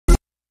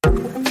Hi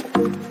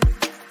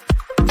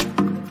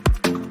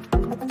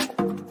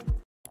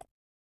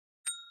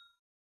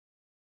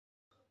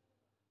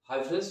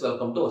friends,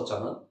 welcome to our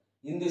channel.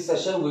 In this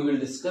session, we will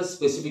discuss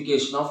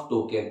specification of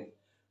token.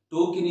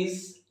 Token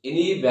is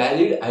any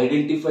valid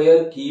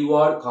identifier,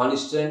 keyword,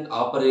 constant,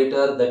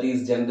 operator that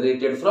is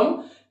generated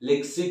from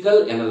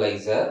lexical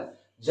analyzer.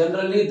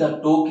 Generally, the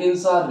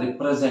tokens are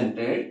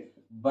represented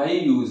by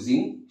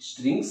using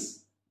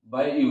strings,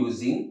 by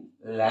using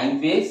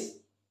language,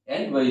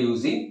 and by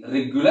using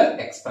regular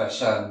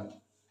expression.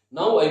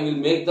 Now, I will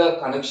make the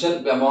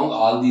connection among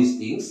all these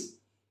things.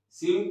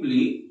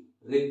 Simply,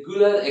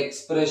 regular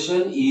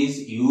expression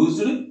is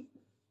used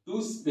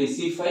to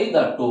specify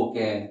the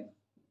token.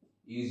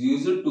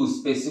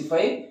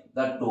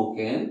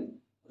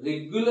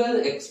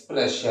 Regular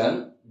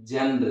expression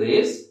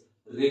generates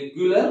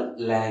regular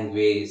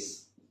language.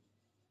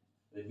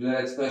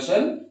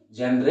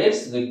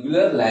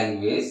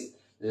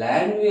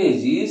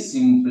 Language is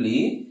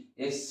simply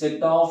a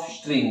set of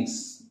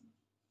strings.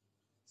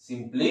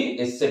 String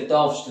is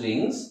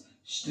simply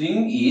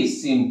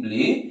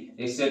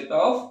a set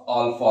of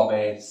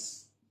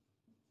alphabets.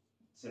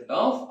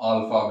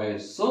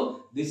 So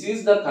this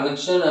is the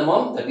connection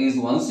among, that is,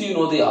 once you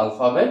know the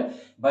alphabet,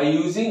 by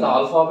using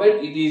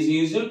alphabet it is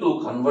used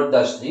to convert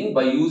the string.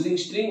 By using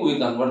string we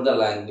convert the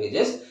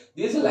languages.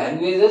 These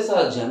languages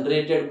are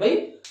generated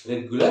by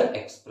regular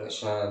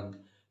expression.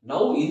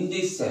 Now in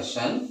this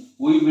session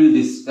we will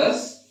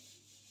discuss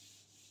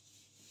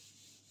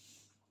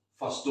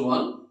first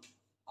one,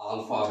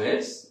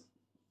 alphabets,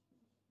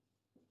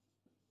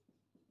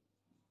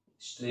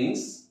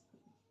 strings,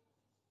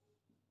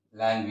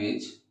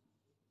 language.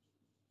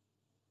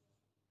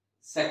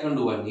 Second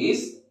one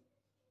is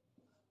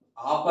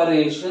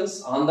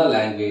operations on the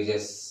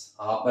languages.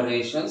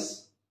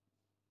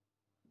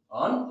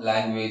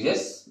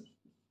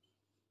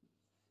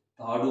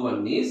 Third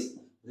one is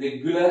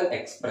regular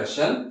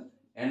expression,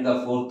 and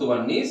the fourth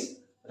one is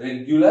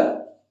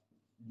regular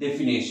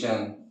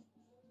definition.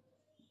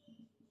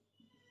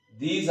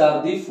 These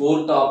are the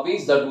four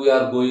topics that we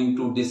are going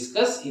to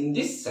discuss in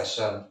this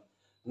session.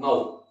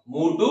 Now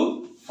move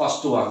to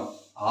first one,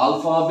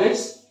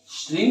 alphabets,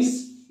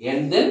 strings,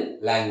 and then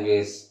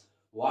language.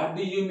 What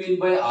do you mean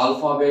by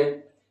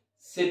alphabet?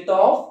 Set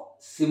of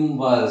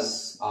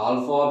symbols.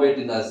 Alphabet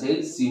in the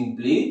sense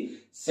simply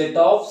set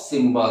of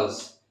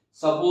symbols.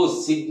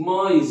 Suppose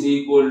sigma is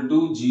equal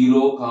to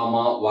 0,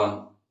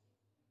 1.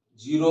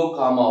 0,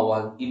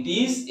 1. It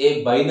is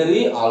a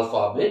binary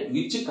alphabet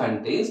which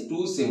contains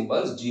two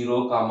symbols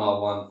 0,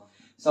 1.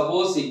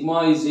 Suppose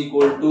sigma is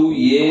equal to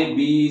A,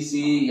 B,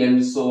 C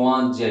and so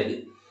on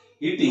Z.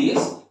 It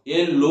is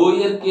a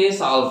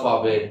lowercase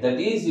alphabet, that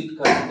is, it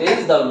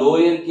contains the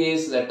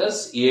lowercase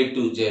letters A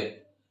to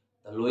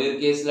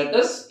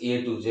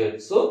Z.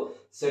 So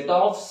set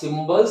of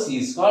symbols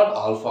is called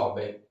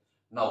alphabet.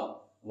 Now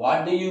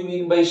what do you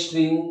mean by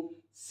string?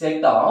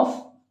 Set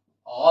of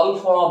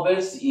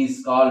alphabets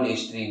is called a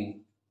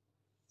string.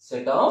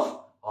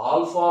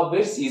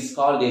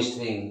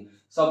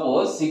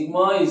 Suppose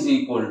sigma is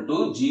equal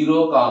to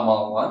 0,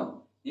 1.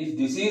 If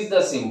this is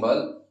the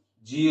symbol,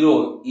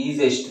 0 is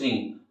a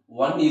string,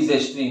 1 is a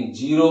string,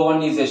 0,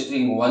 1 is a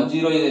string, 1,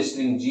 0 is a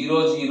string,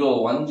 0,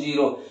 0, 1,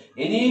 0,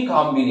 any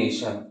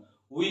combination,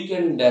 we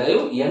can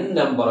derive n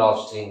number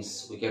of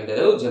strings.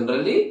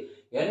 Generally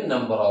n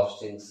number of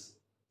strings.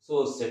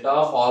 So set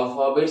of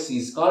alphabets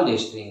is called a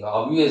string.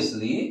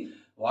 Obviously,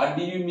 what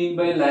do you mean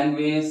by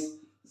language?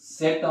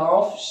 Set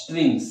of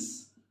strings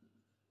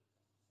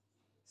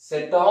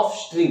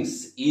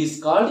is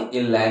called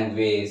a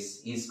language.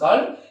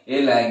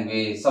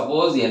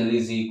 Suppose L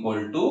is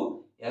equal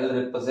to, L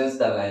represents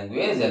the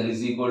language, L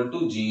is equal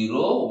to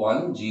 0,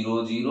 1,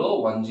 0, 0,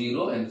 1,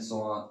 0 and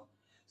so on.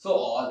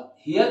 So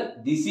here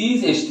this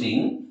is a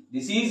string,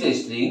 each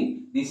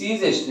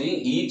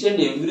and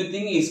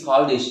everything is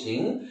called a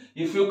string.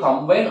 If you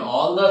combine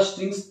all the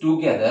strings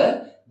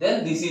together,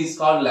 then this is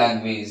called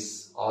language.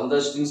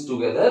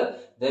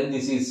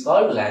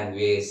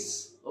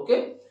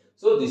 Okay.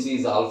 So this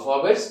is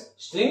alphabets,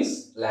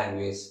 strings,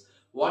 language.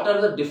 What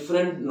are the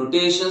different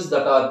notations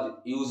that are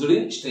used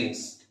in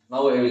strings?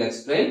 Now I will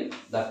explain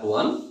that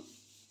one.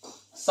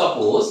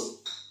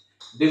 Suppose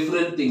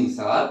different things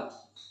are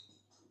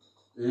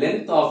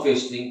length of a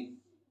string.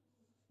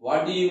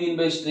 What do you mean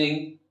by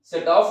string?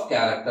 Set of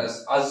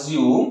characters.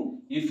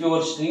 Assume if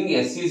your string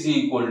S is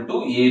equal to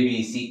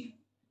ABC.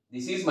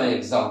 This is my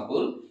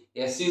example.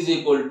 S is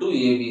equal to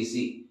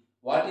ABC.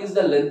 What is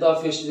the length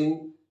of a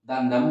string? The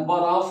number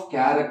of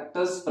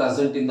characters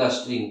present in the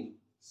string.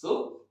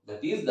 So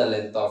that is the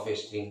length of a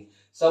string.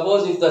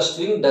 Suppose if the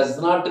string does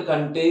not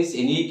contain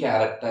any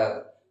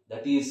character,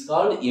 that is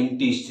called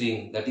empty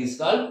string.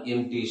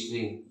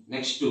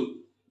 Next to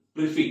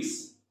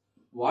prefix.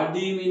 What do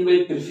you mean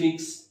by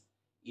prefix?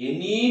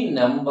 Any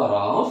number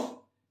of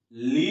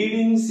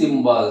leading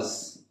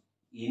symbols.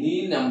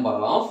 Is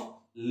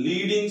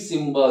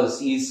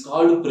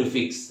called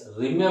prefix.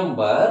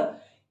 Remember,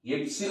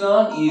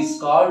 epsilon is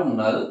called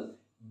null,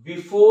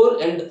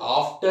 before and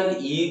after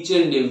each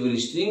and every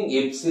string,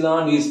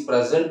 epsilon is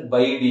present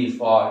by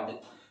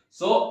default.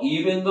 So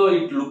even though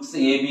it looks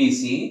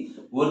ABC,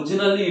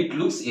 originally it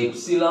looks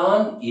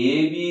epsilon,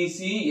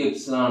 ABC,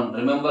 epsilon.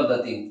 Remember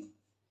the thing.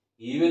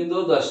 Even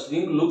though the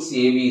string looks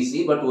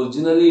ABC, but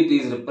originally it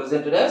is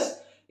represented as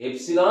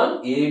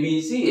epsilon,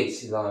 ABC,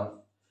 epsilon.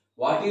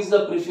 What is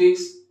the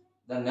prefix?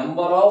 The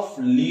number of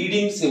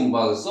leading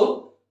symbols.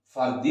 So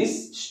for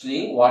this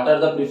string, what are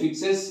the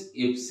prefixes?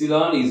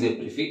 Epsilon is a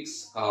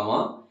prefix,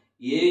 comma,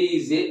 A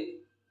is a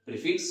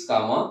prefix,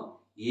 comma,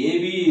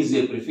 AB is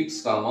a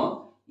prefix,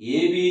 comma,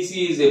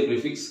 ABC is a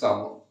prefix,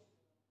 comma.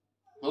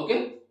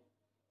 Okay.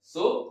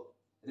 So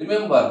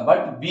remember,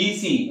 but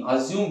BC,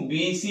 assume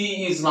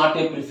BC is not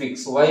a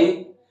prefix.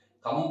 Why?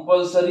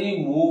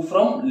 Compulsory move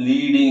from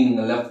leading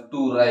left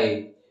to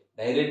right.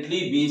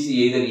 Directly BC,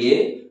 either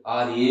A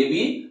or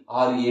AB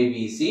or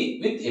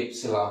ABC with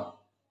epsilon.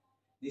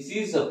 This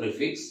is the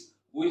prefix.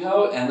 We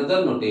have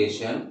another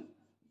notation,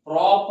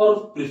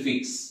 proper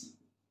prefix.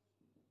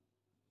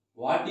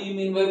 What do you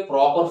mean by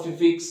proper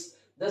prefix?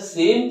 The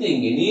same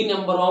thing, any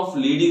number of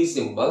leading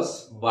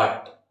symbols,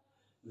 but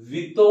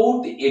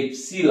without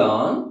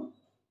epsilon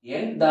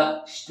and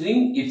the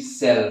string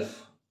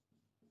itself.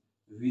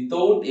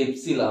 Without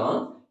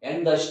epsilon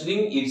and the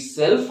string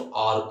itself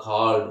are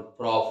called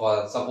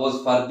proper.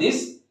 Suppose for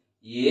this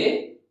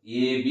A,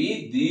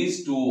 AB,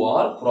 these two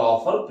are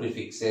proper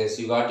prefixes.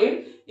 You got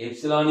it?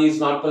 Epsilon is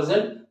not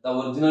present. The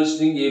original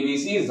string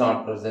ABC is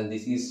not present.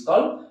 This is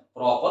called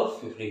proper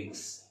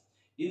prefix.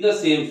 In the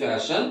same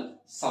fashion,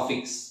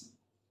 suffix.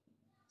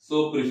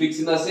 So prefix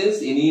in the sense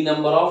any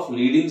number of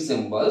leading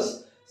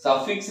symbols.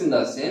 Suffix in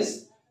the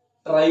sense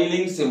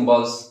trailing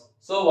symbols.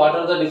 So what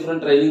are the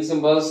different trailing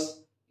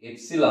symbols?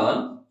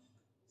 Epsilon,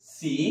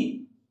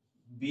 C,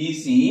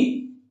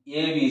 BC,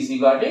 ABC.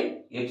 Got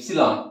it?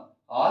 Epsilon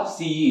or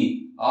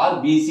CE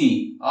or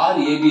BC or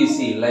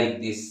ABC,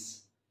 like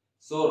this.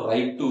 So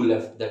right to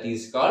left, that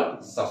is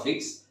called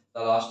suffix.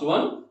 The last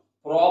one,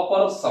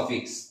 proper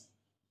suffix.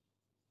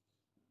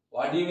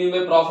 What do you mean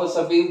by proper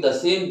suffix? The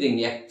same thing,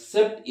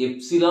 except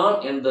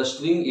epsilon and the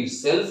string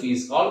itself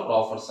is called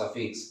proper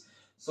suffix.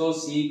 So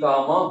C,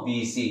 comma,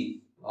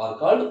 BC are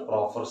called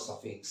proper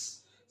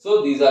suffix.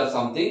 So these are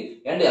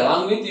something, and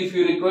along with, if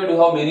you require to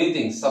have many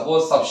things,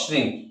 suppose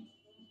substring.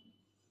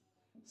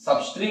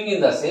 Substring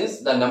in the sense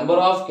the number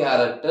of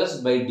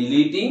characters by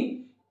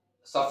deleting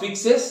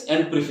suffixes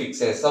and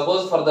prefixes.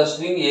 Suppose for the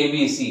string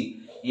ABC,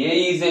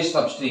 A is a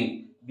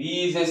substring,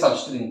 B is a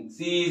substring,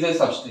 C is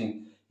a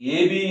substring,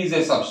 AB is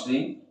a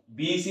substring,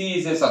 BC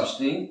is a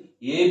substring,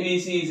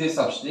 ABC is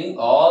a substring.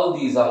 All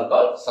these are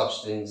called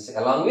substrings.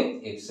 Along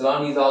with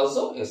epsilon is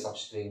also a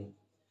substring.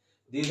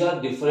 These are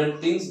different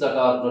things that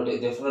are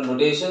different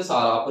notations or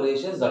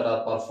operations that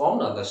are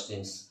performed on the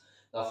strings.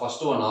 The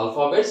first one,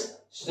 alphabets,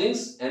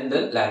 strings, and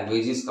then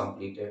language is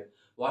completed.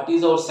 What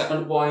is our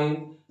second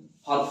point?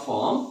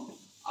 Perform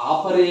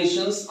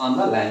operations on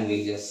the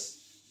languages.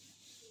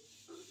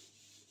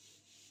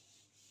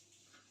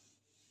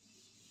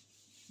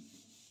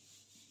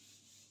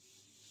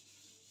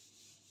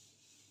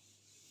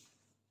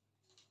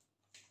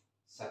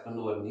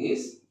 Second one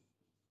is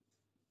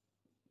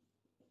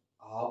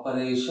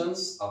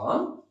operations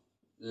on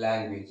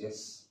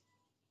languages.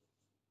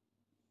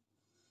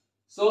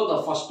 So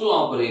the first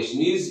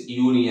operation is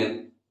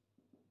union.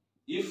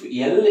 If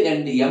L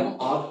and M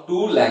are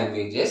two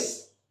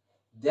languages,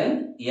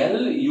 then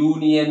L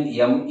union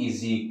M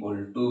is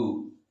equal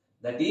to,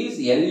 that is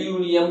L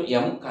union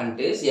M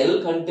contains,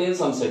 L contains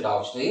some set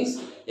of strings,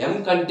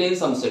 M contains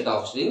some set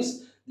of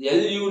strings. L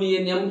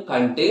union M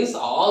contains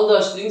all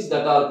the strings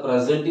that are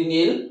present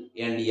in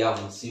L and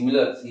M.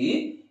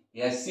 Similarly,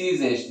 S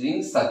is a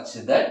string such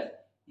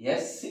that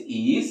S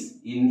is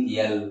in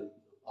L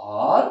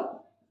or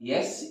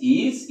S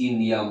is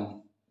in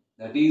M.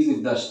 That is,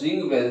 if the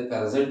string were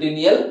present in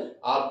L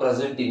or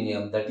present in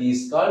M, that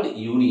is called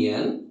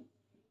union.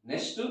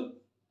 Next,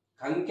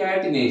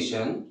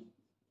 concatenation.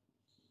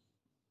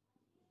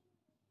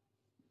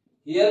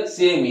 Here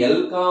same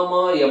L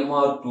comma M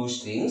are two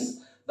strings.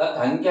 The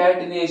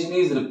concatenation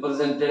is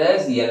represented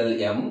as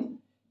LM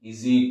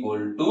is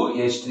equal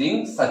to a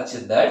string such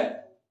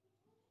that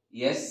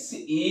S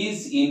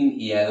is in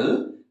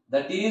L,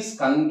 that is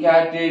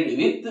concatenated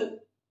with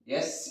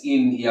S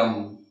in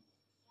M.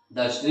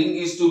 The string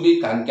is to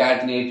be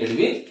concatenated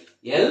with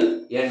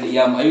L and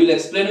M. I will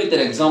explain with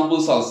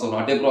examples also,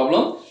 not a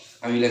problem.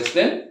 I will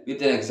explain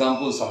with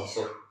examples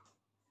also.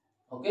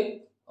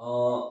 Okay.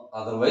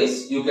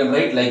 Otherwise, you can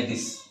write like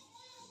this.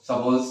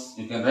 Suppose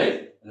you can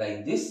write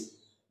like this.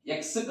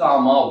 X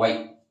comma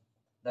Y.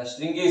 The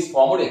string is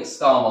formed X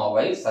comma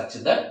Y such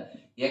that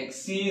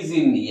X is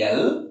in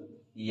L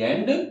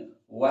and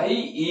Y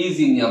is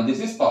in M. This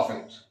is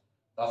perfect.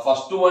 The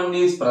first one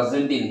is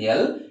present in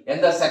L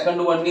and the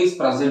second one is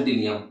present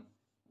in M.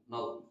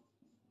 Now,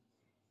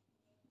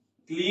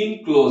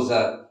 clean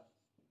closure.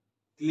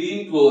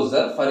 Clean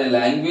closure for a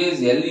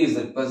language L is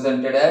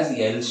represented as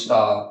L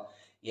star.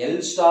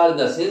 L star in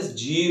the sense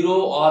 0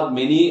 or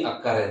many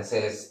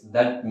occurrences.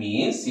 That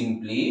means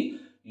simply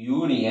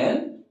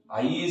union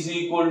I is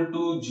equal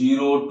to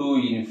 0 to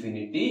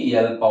infinity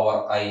L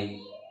power I.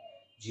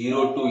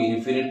 0 to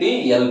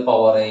infinity L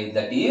power I,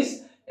 that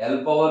is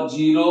L power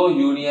 0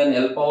 union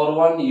L power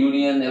 1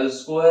 union L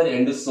square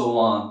and so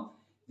on.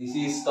 This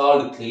is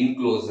called clean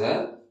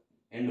closure.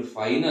 And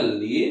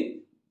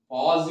finally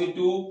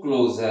positive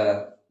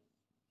closure.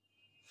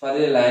 For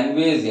a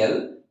language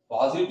L,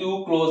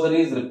 positive closure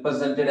is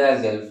represented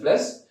as L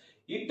plus.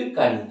 It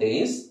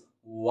contains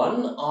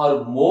one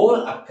or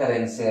more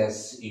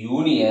occurrences.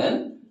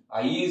 Union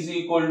I is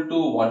equal to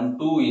 1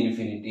 to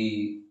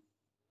infinity.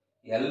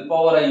 L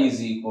power I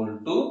is equal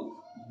to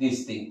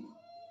this thing.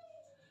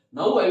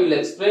 Now I will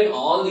explain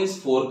all these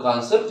four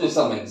concepts with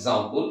some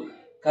example.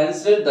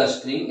 Consider the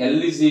string L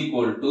is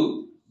equal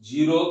to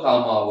 0,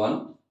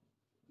 1.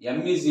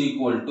 M is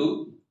equal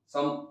to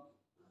some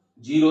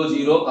 0,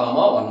 0,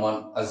 1,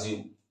 1.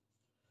 Assume.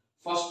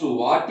 First,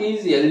 what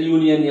is L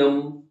union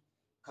M?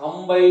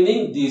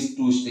 Combining these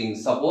two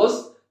strings.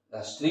 Suppose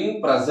the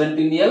string present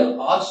in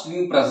L or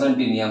string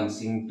present in M.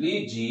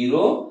 Simply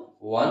 0,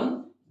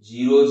 1,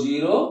 0,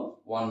 0,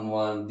 1,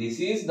 1. This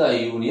is the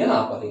union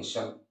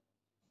operation.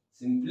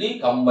 Simply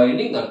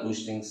combining the two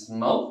strings.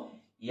 Now,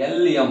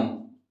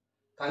 LM.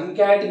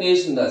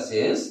 Concatenation in the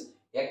sense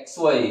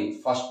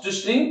XY first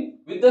string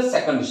with the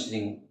second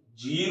string.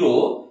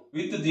 0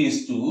 with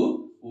these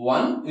two.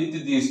 1 with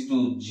these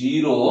two.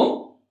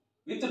 0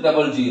 with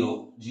double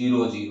 0.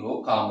 0,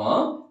 0,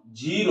 comma.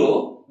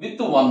 0 with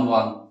 1,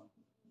 1.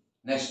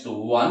 Next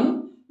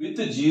 1 with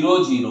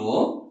 0,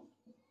 0.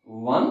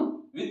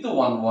 1 with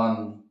 1,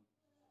 1.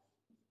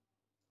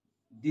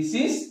 This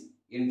is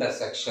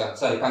intersection.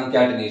 Sorry,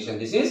 concatenation.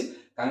 This is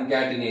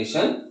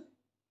concatenation.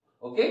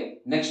 Okay.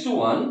 Next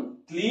one,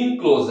 clean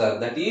closure.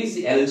 That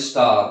is L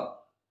star.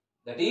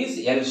 That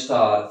is L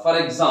star. For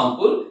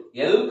example,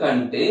 L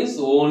contains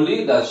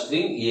only the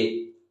string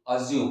A.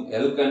 Assume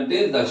L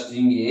contains the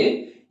string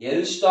A.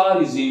 L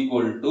star is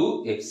equal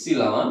to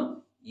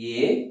epsilon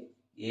A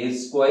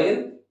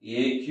square,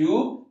 A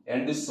cube,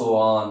 and so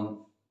on.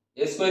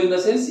 A square in the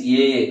sense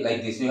A,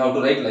 like this. You have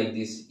to write like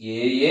this.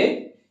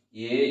 A,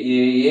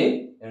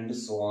 and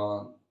so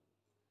on.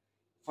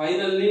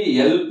 Finally,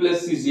 L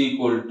plus is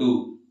equal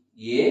to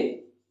A,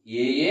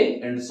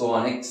 and so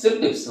on,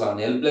 except epsilon.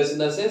 L plus in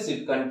the sense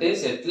it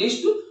contains at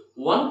least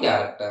one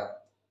character.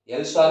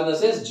 L star in the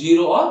sense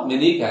 0 or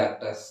many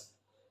characters.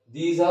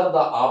 These are the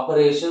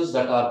operations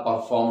that are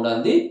performed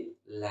on the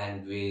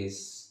language.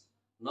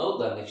 Now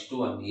the next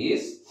one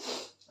is,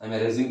 I am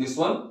erasing this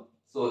one.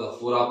 So the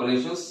four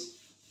operations.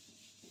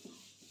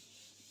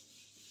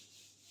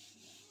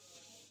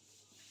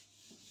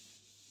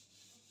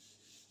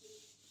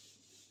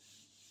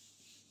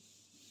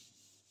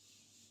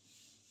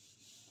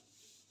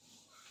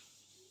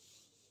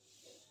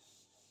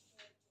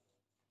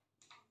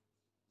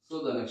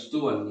 So the next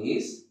one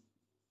is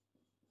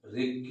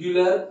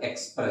regular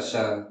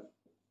expression.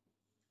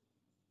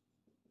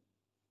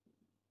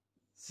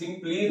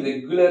 Simply,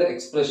 regular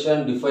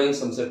expression defines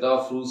some set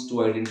of rules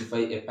to identify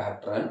a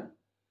pattern.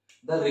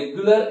 The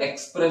regular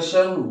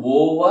expression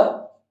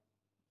over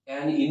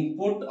an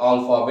input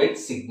alphabet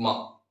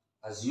sigma.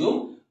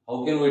 Assume,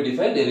 how can we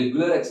define a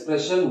regular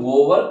expression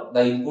over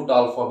the input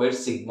alphabet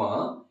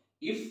sigma?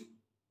 If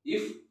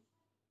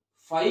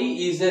phi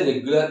is a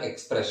regular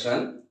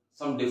expression,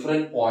 some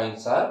different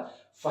points are,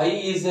 phi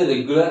is a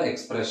regular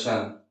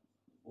expression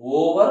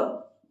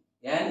over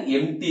an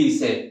empty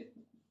set.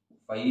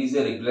 Phi is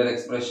a regular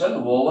expression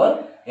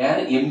over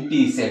an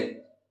empty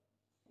set.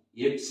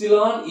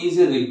 Epsilon is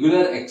a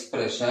regular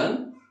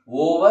expression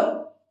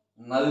over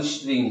null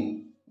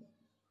string.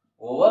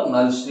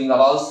 Are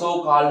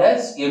also called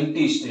as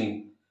empty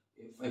string.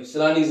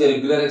 Epsilon is a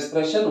regular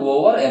expression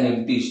over an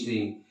empty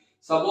string.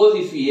 Suppose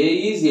if A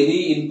is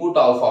any input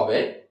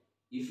alphabet,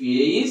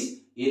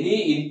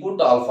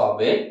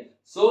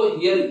 so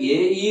here A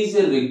is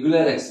a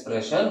regular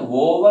expression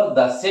over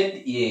the set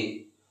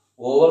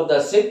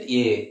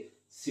A.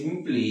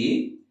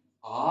 Simply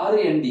R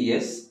and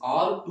S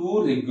are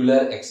two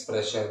regular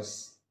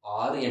expressions.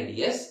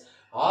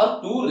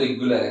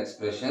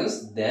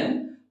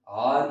 Then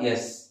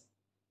RS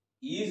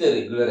is a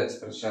regular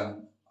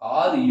expression.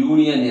 R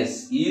union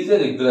S is a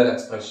regular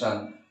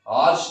expression.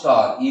 R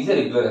star is a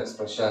regular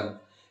expression.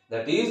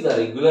 That is, the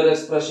regular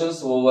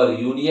expressions over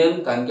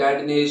union,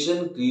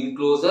 concatenation, clean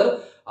closure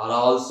are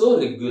also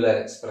regular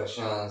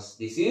expressions.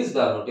 This is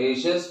the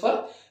notations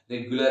for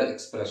regular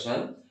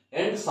expression.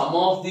 And some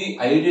of the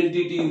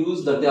identity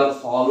rules that are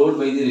followed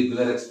by the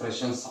regular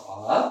expressions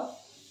are: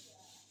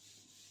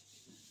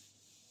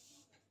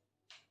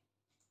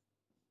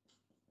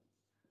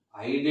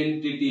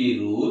 identity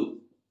rule,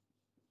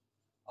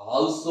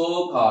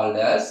 also called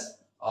as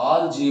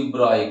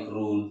algebraic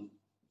rule.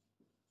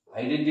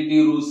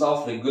 Identity rules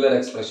of regular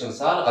expressions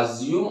are: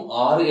 assume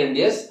R and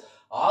S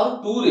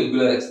are two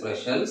regular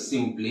expressions.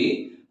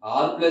 Simply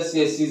R plus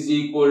S is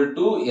equal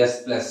to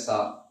S plus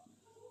R.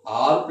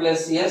 R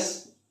plus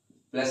S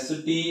plus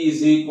T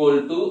is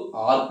equal to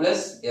R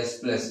plus S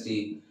plus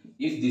T.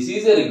 If this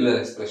is a regular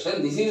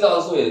expression, this is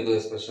also a regular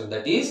expression.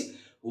 That is,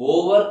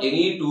 over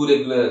any two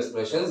regular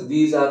expressions.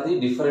 These are the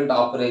different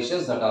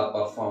operations that are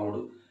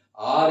performed.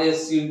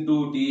 Rs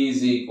into t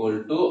is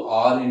equal to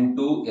R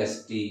into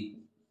St.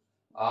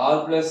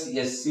 R plus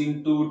S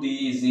into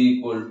T is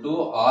equal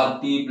to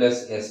RT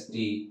plus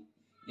ST.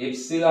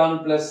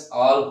 Epsilon plus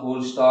R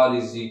whole star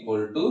is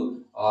equal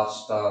to R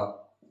star.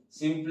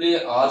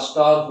 Simply R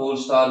star whole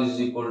star is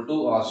equal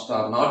to R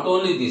star. Not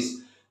only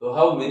this, you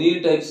have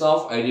many types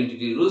of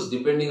identity rules.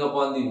 Depending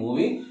upon the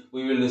movie,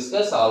 we will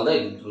discuss all the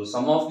identity rules.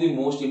 Some of the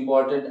most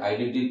important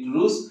identity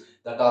rules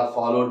that are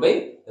followed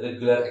by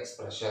regular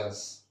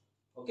expressions.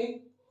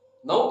 Okay.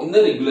 Now in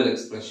the regular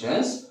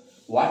expressions,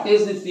 what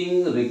is the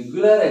thing?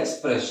 Regular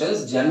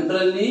expressions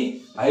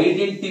generally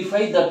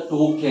identify the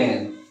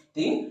token.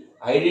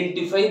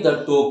 Identify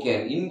the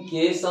token. In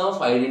case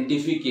of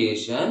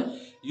identification,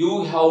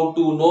 you have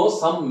to know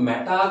some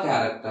meta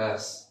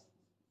characters.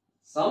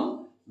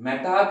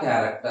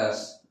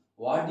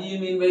 What do you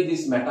mean by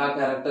these meta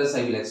characters?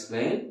 I will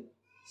explain.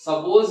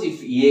 Suppose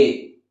if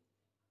A,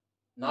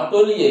 not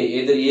only A,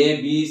 either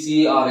A, B,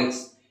 C or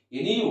X,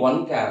 any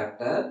one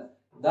character,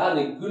 the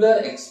regular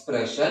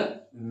expression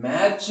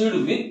matched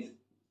with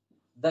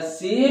the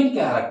same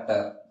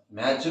character.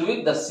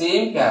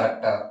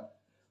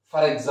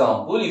 For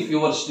example, if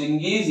your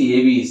string is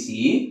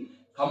ABC,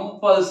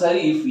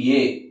 compulsory if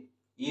A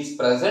is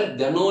present,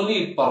 then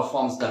only it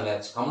performs the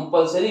match.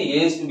 Compulsory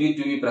A is to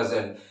be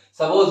present.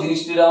 Suppose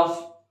instead of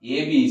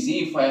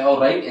ABC, if I have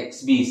write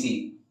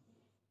XBC,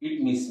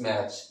 it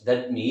mismatch.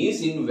 That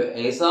means in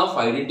case of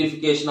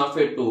identification of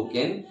a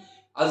token,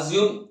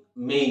 assume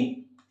main.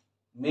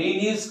 Main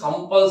is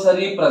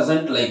compulsory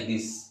present like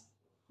this.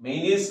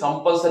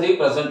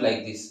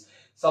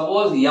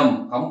 Suppose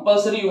M,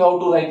 compulsory you have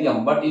to write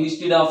M, but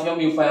instead of M,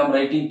 if I am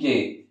writing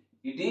K,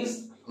 it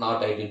is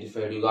not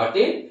identified. You got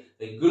it?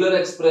 Regular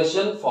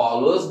expression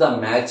follows the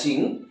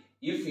matching.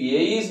 If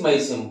A is my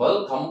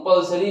symbol,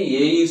 compulsory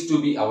A is to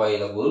be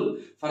available.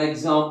 For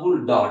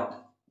example,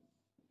 dot.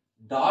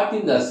 Dot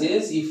in the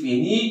sense, if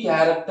any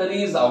character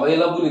is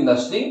available in the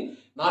string,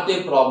 not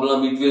a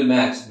problem, it will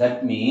match.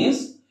 That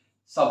means,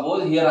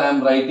 suppose here I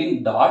am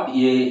writing dot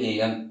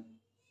AAN.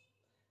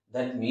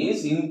 That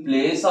means in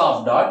place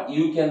of dot,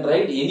 you can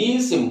write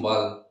any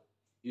symbol.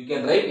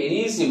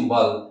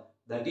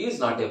 That is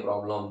not a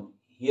problem.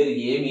 Here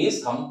A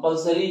means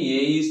compulsory A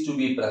is to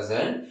be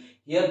present.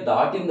 Here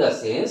dot in the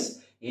sense,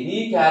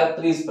 any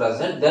character is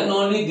present, then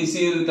only this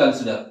you will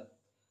consider.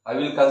 I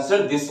will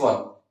consider this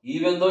one.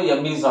 Even though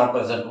M is not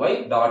present,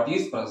 why? Dot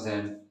is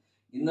present.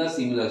 In the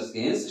similar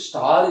sense,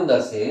 star in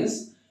the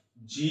sense,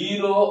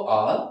 0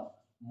 or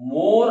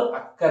more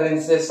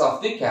occurrences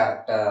of the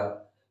character.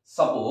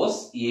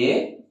 Suppose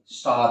A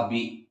star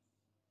B.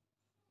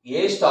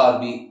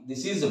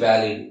 This is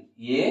valid.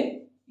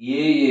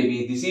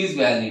 AAB, this is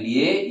valid.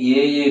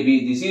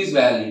 AAB, this is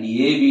valid.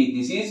 AB,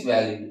 this is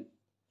valid.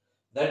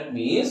 That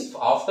means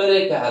after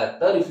a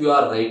character, if you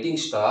are writing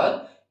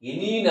star,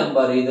 any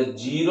number either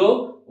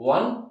 0,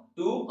 1,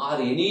 2 or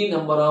any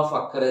number of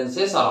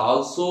occurrences are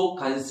also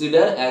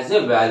considered as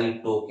a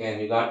valid token.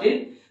 You got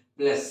it?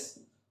 Plus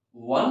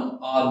 1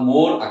 or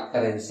more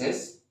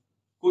occurrences,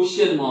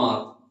 question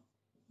mark,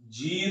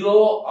 0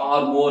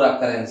 or more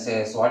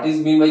occurrences. What is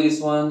mean by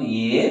this one?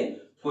 A,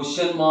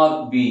 question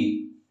mark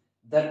B.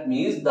 That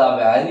means the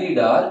valid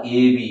are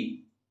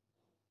AB.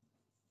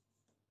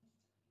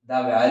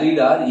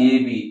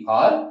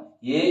 Or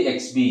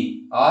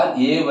AXB or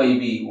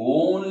AYB.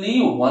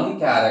 Only one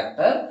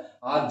character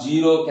or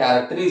 0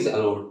 character is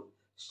allowed.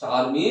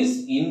 Star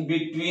means in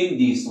between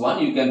this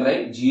one you can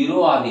write 0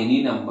 or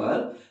any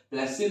number.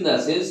 Plus in the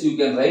sense you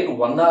can write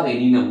 1 or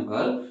any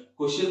number.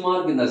 Question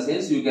mark in the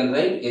sense you can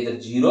write either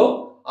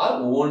 0 or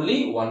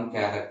only one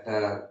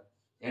character.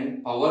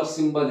 And power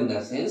symbol in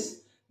the sense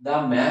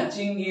the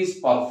matching is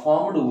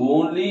performed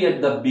only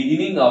at the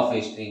beginning of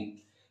a string.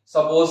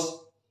 Suppose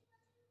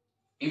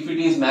if it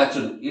is matched,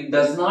 it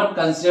does not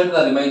consider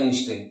the remaining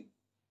string.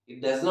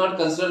 If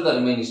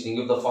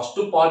the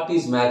first part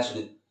is matched,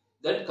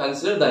 that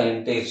consider the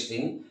entire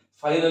string.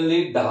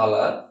 Finally,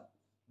 $,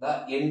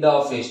 the end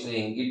of a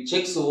string. It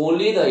checks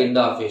only the end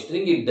of a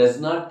string. It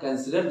does not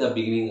consider the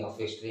beginning of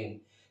a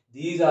string.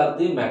 These are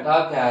the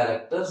meta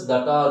characters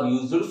that are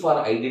used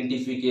for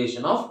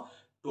identification of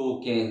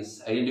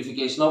tokens.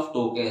 Identification of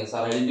tokens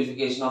or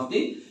identification of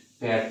the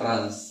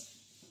patterns.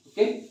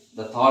 Okay.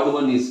 The third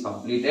one is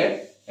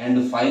completed. And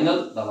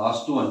the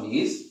last one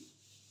is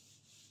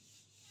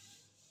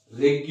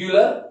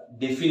regular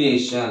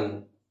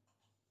definition.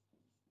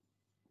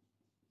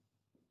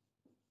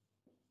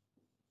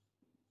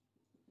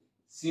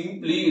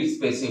 Simply it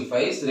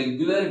specifies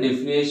regular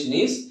definition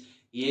is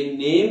a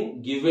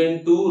name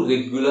given to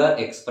regular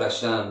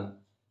expression.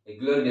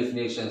 Regular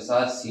definitions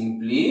are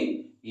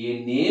simply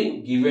a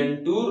name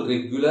given to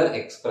regular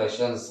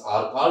expressions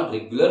are called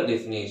regular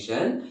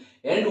definition,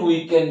 and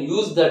we can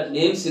use that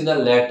names in the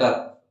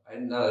later.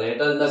 And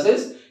later in the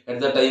sense, at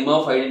the time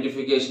of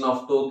identification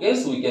of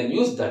tokens, we can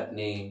use that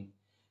name.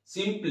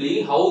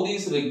 Simply, how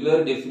these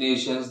regular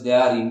definitions, they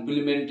are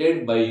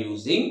implemented by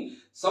using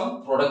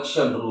some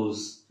production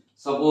rules.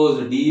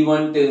 Suppose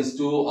D1 tends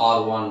to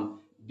R1,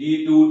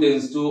 D2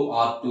 tends to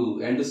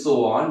R2 and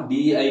so on,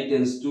 Di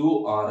tends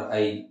to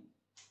Ri.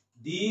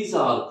 These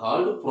are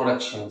called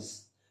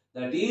productions.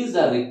 That is,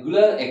 the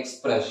regular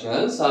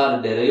expressions are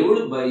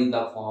derived by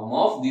the form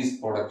of these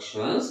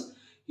productions.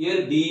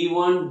 Here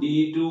D1,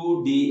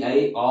 D2,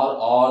 Di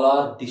all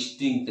are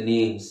distinct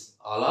names.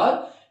 All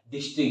are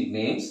distinct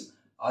names.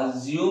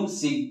 Assume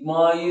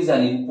sigma is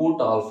an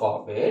input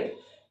alphabet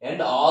and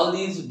all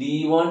these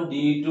D1,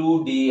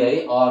 D2,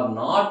 Di are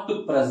not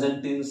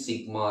present in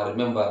sigma.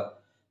 Remember,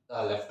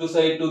 the left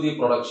side to the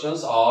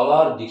productions all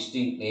are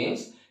distinct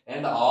names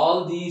and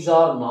all these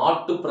are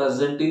not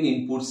present in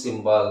input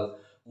symbol.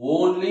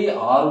 Only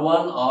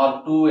R1,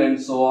 R2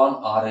 and so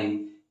on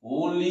Ri.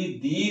 Only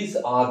these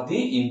are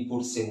the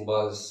input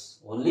symbols.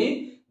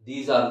 Only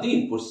these are the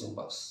input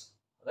symbols.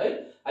 Right?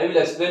 I will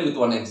explain with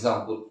one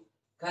example.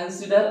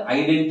 Consider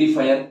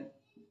identifier.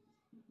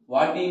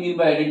 What do you mean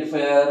by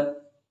identifier?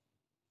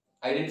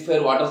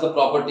 Identifier, what are the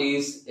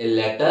properties? A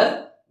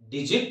letter,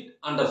 digit,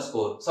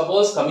 underscore.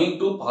 Suppose coming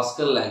to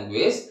Pascal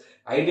language,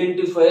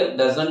 identifier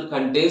doesn't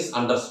contain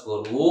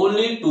underscore.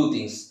 Only two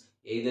things.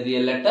 Either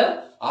a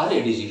letter or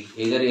a digit.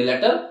 Either a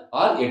letter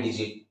or a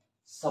digit.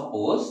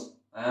 Suppose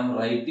I am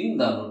writing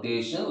the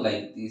notation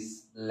like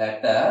this.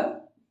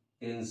 Letter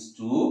tends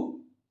to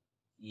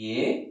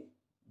A,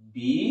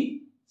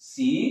 B,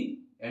 C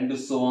and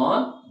so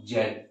on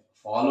Z.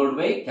 Followed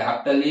by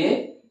capital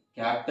A,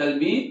 capital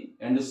B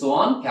and so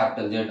on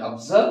capital Z.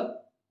 Observe.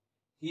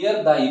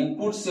 Here the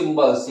input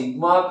symbol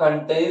sigma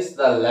contains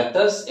the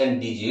letters and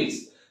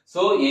digits.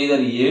 So either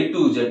A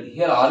to Z.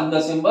 Here R in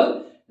the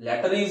symbol.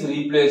 Letter is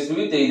replaced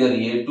with either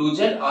A to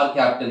Z or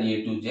capital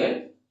A to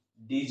Z.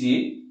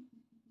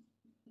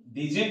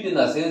 Digit in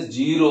the sense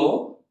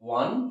 0,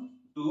 1,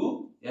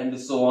 2 and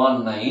so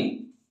on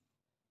 9.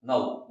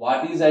 Now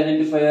what is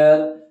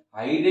identifier?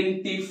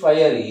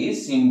 Identifier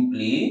is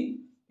simply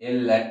a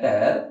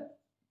letter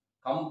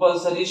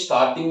compulsory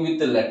starting with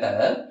the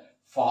letter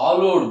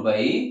followed by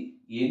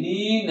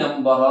any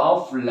number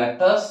of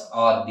letters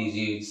or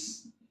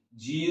digits.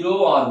 0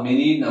 or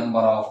many number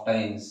of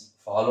times.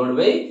 Followed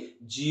by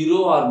 0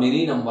 or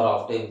many number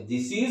of times.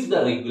 This is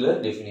the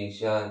regular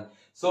definition.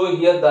 So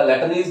here the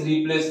letter is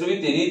replaced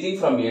with anything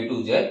from A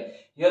to Z.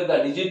 Here the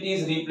digit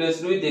is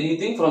replaced with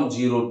anything from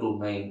 0 to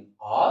 9.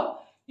 Or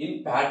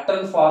in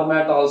pattern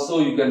format also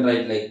you can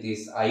write like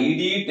this.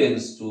 ID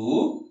tends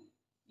to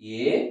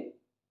A,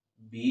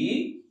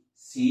 B,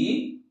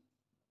 C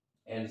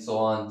and so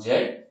on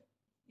Z.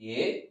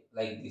 A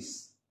like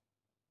this.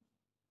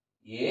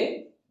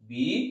 A,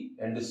 B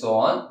and so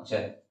on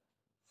Z.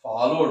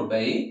 Followed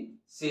by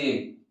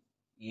same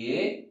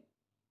A,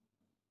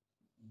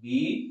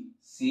 B,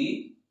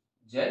 C,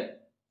 Z,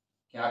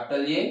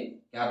 capital A,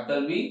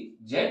 capital B,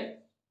 Z,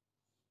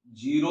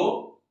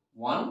 0,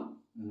 1,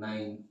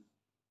 9.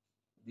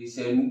 This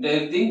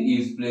entire thing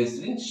is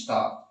placed in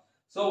star.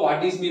 So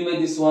what is mean by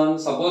this one?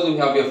 Suppose we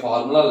have a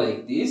formula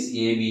like this,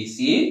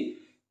 ABC.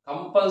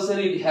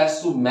 Compulsory it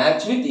has to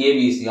match with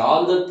ABC.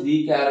 All the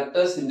three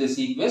characters in the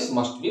sequence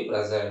must be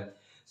present.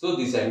 So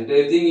this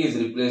entire thing is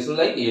replaced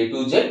like A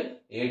to Z,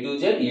 A to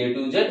Z, A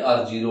to Z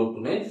or 0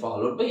 to 9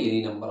 followed by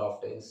any number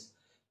of times.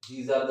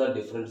 These are the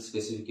different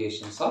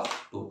specifications of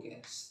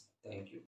tokens. Thank you.